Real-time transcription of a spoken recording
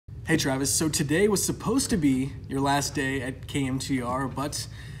Hey Travis, so today was supposed to be your last day at KMTR, but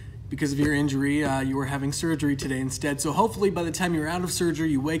because of your injury, you were having surgery today instead. So hopefully by the time you're out of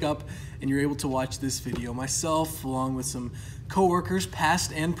surgery, you wake up and you're able to watch this video. Myself, along with some coworkers,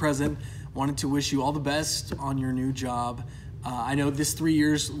 past and present, wanted to wish you all the best on your new job. I know this 3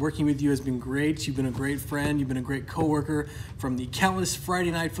 years working with you has been great. You've been a great friend. You've been a great coworker, from the countless Friday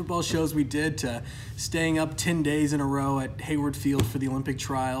night football shows we did to staying up 10 days in a row at Hayward Field for the Olympic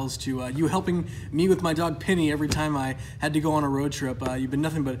trials to you helping me with my dog Penny every time I had to go on a road trip. You've been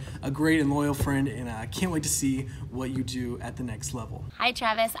nothing but a great and loyal friend, and I can't wait to see what you do at the next level. Hi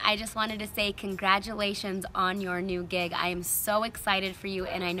Travis, I just wanted to say congratulations on your new gig. I am so excited for you,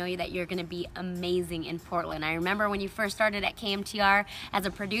 and I know that you're going to be amazing in Portland. I remember when you first started at KMTR as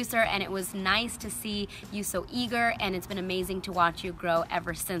a producer, and it was nice to see you so eager, and it's been amazing to watch you grow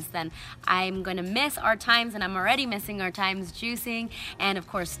ever since then. I'm going to miss our times, and I'm already missing our times juicing and of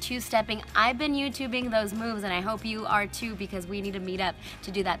course two-stepping. I've been YouTubing those moves, and I hope you are too, because we need to meet up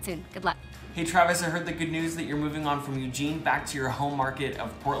to do that soon. Good luck. Hey Travis, I heard the good news that you're moving on from Eugene back to your home market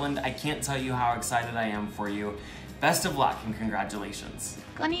of Portland. I can't tell you how excited I am for you. Best of luck and congratulations.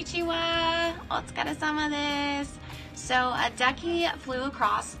 Konnichiwa! Otsukaresama desu. So Ducky flew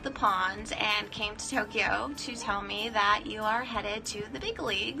across the pond and came to Tokyo to tell me that you are headed to the big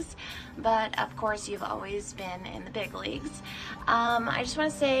leagues, but of course you've always been in the big leagues. I just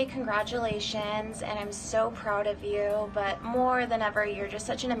want to say congratulations, and I'm so proud of you, but more than ever, you're just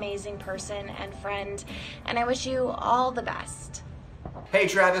such an amazing person and friend, and I wish you all the best. Hey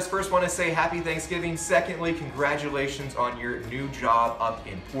Travis, first want to say happy Thanksgiving. Secondly, congratulations on your new job up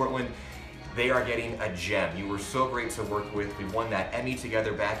in Portland. They are getting a gem. You were so great to work with. We won that Emmy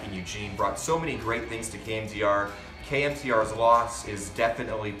together back in Eugene, brought so many great things to KMTR. KMTR's loss is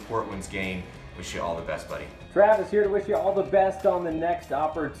definitely Portland's gain. Wish you all the best, buddy. Travis here to wish you all the best on the next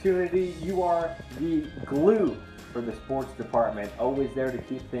opportunity. You are the glue for the sports department, always there to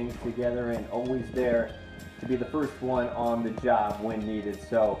keep things together and always there to be the first one on the job when needed.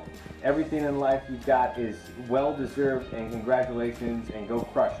 So everything in life you've got is well deserved, and congratulations, and go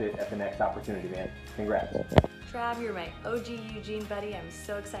crush it at the next opportunity, man. Congrats. Trav, you're my OG Eugene buddy. I'm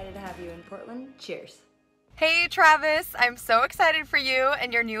so excited to have you in Portland. Cheers. Hey Travis, I'm so excited for you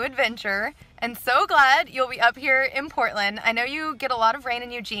and your new adventure, and so glad you'll be up here in Portland. I know you get a lot of rain in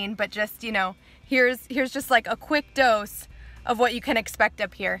Eugene, but just, you know, here's just like a quick dose of what you can expect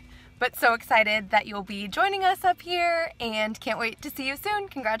up here. But so excited that you'll be joining us up here, and can't wait to see you soon.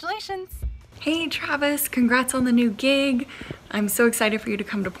 Congratulations. Hey Travis, congrats on the new gig. I'm so excited for you to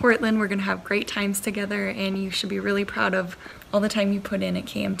come to Portland. We're gonna have great times together, and you should be really proud of all the time you put in at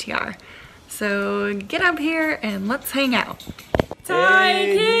KMTR. So get up here and let's hang out.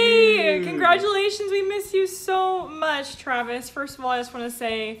 Teich, hey! Congratulations, we miss you so much, Travis. First of all, I just want to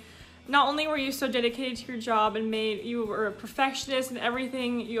say, not only were you so dedicated to your job and you were a perfectionist in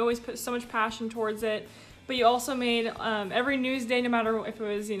everything, you always put so much passion towards it, but you also made every news day, no matter if it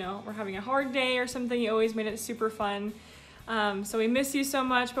was, you know, we're having a hard day or something, you always made it super fun. So we miss you so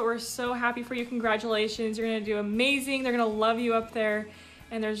much, but we're so happy for you. Congratulations, you're going to do amazing. They're going to love you up there,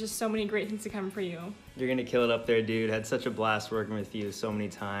 and there's just so many great things to come for you. You're going to kill it up there, dude. Had such a blast working with you so many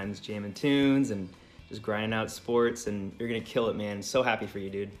times, jamming tunes and just grinding out sports, and you're going to kill it, man. So happy for you,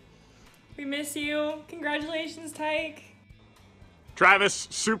 dude. We miss you. Congratulations, Teich. Travis,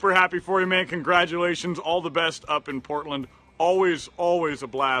 super happy for you, man. Congratulations. All the best up in Portland. Always a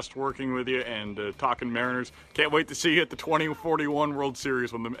blast working with you and talking Mariners. Can't wait to see you at the 2041 World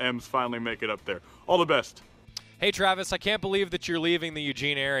Series when the M's finally make it up there. All the best. Hey Travis, I can't believe that you're leaving the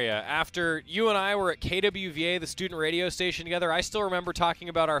Eugene area. After you and I were at KWVA, the student radio station, together, I still remember talking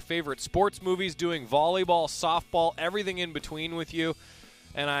about our favorite sports movies, doing volleyball, softball, everything in between with you.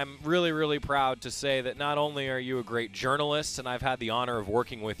 And I'm really proud to say that not only are you a great journalist, and I've had the honor of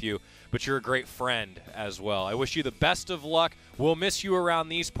working with you, but you're a great friend as well. I wish you the best of luck. We'll miss you around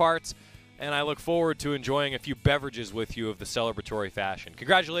these parts, and I look forward to enjoying a few beverages with you of the celebratory fashion.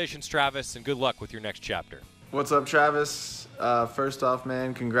 Congratulations, Travis, and good luck with your next chapter. What's up, Travis? First off,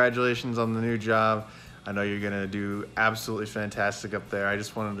 man, congratulations on the new job. I know you're going to do absolutely fantastic up there. I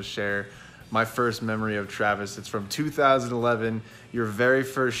just wanted to share my first memory of Travis. It's from 2011, your very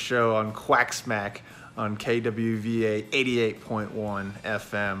first show on Quack Smack on KWVA 88.1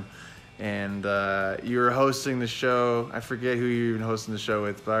 FM. And you were hosting the show. I forget who you were even hosting the show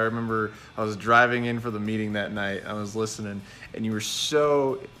with, but I remember I was driving in for the meeting that night. I was listening, and you were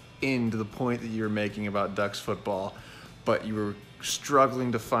so into the point that you were making about Ducks football, but you were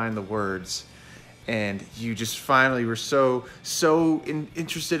struggling to find the words. And you just finally were so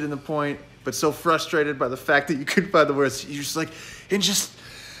interested in the point, but so frustrated by the fact that you couldn't find the words. You're just like, and just,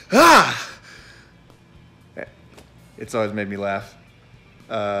 It's always made me laugh.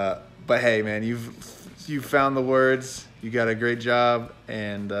 But hey, man, you've found the words. You got a great job,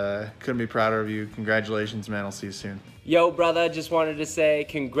 and couldn't be prouder of you. Congratulations, man. I'll see you soon. Yo, brother, just wanted to say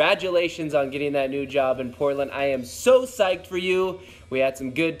congratulations on getting that new job in Portland. I am so psyched for you. We had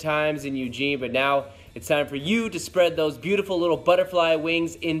some good times in Eugene, but now it's time for you to spread those beautiful little butterfly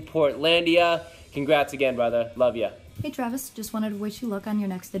wings in Portlandia. Congrats again, brother. Love ya. Hey, Travis, just wanted to wish you luck on your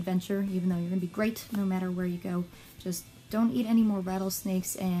next adventure, even though you're going to be great no matter where you go. Just don't eat any more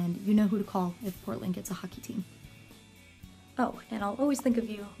rattlesnakes, and you know who to call if Portland gets a hockey team. Oh, and I'll always think of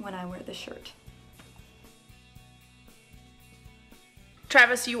you when I wear this shirt.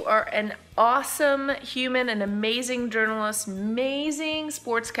 Travis, you are an awesome human, an amazing journalist, amazing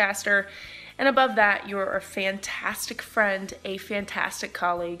sportscaster, and above that, you're a fantastic friend, a fantastic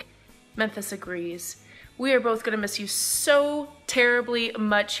colleague. Memphis agrees. We are both going to miss you so terribly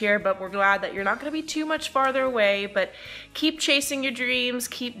much here, but we're glad that you're not going to be too much farther away, but keep chasing your dreams,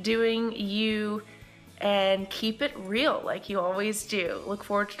 keep doing you, and keep it real like you always do. Look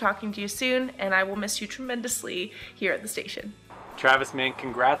forward to talking to you soon, and I will miss you tremendously here at the station. Travis, man,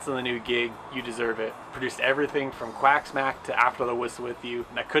 congrats on the new gig. You deserve it. Produced everything from Quack Smack to After the Whistle with you,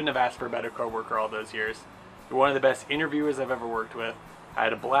 and I couldn't have asked for a better coworker all those years. You're one of the best interviewers I've ever worked with. I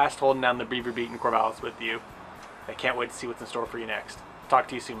had a blast holding down the Beaver Beat in Corvallis with you. I can't wait to see what's in store for you next. Talk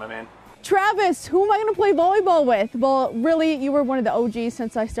to you soon, my man. Travis, who am I going to play volleyball with? Well, really, you were one of the OGs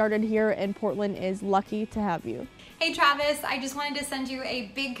since I started here, and Portland is lucky to have you. Hey Travis, I just wanted to send you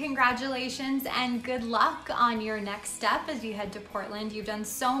a big congratulations and good luck on your next step as you head to Portland. You've done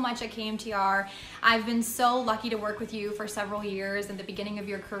so much at KMTR. I've been so lucky to work with you for several years in the beginning of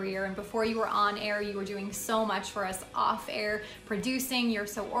your career, and before you were on air, you were doing so much for us off air, producing. You're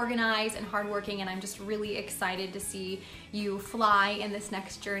so organized and hardworking, and I'm just really excited to see you fly in this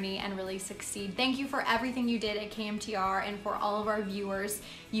next journey and really succeed. Thank you for everything you did at KMTR and for all of our viewers.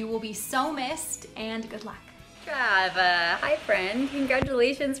 You will be so missed, and good luck. Trav, hi friend.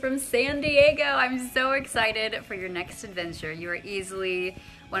 Congratulations from San Diego. I'm so excited for your next adventure. You are easily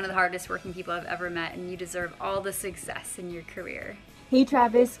one of the hardest working people I've ever met, and you deserve all the success in your career. Hey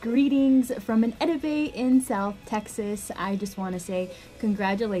Travis, greetings from an Edibay in South Texas. I just want to say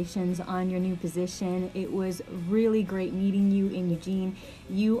congratulations on your new position. It was really great meeting you in Eugene.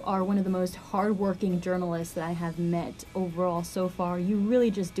 You are one of the most hardworking journalists that I have met overall so far. You really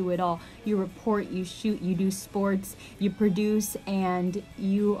just do it all. You report, you shoot, you do sports, you produce, and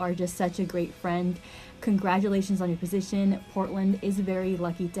you are just such a great friend. Congratulations on your position. Portland is very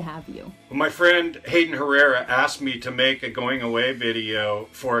lucky to have you. My friend Hayden Herrera asked me to make a going away video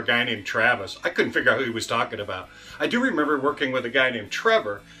for a guy named Travis. I couldn't figure out who he was talking about. I do remember working with a guy named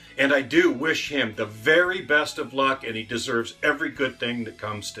Trevor, and I do wish him the very best of luck, and he deserves every good thing that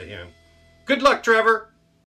comes to him. Good luck, Trevor!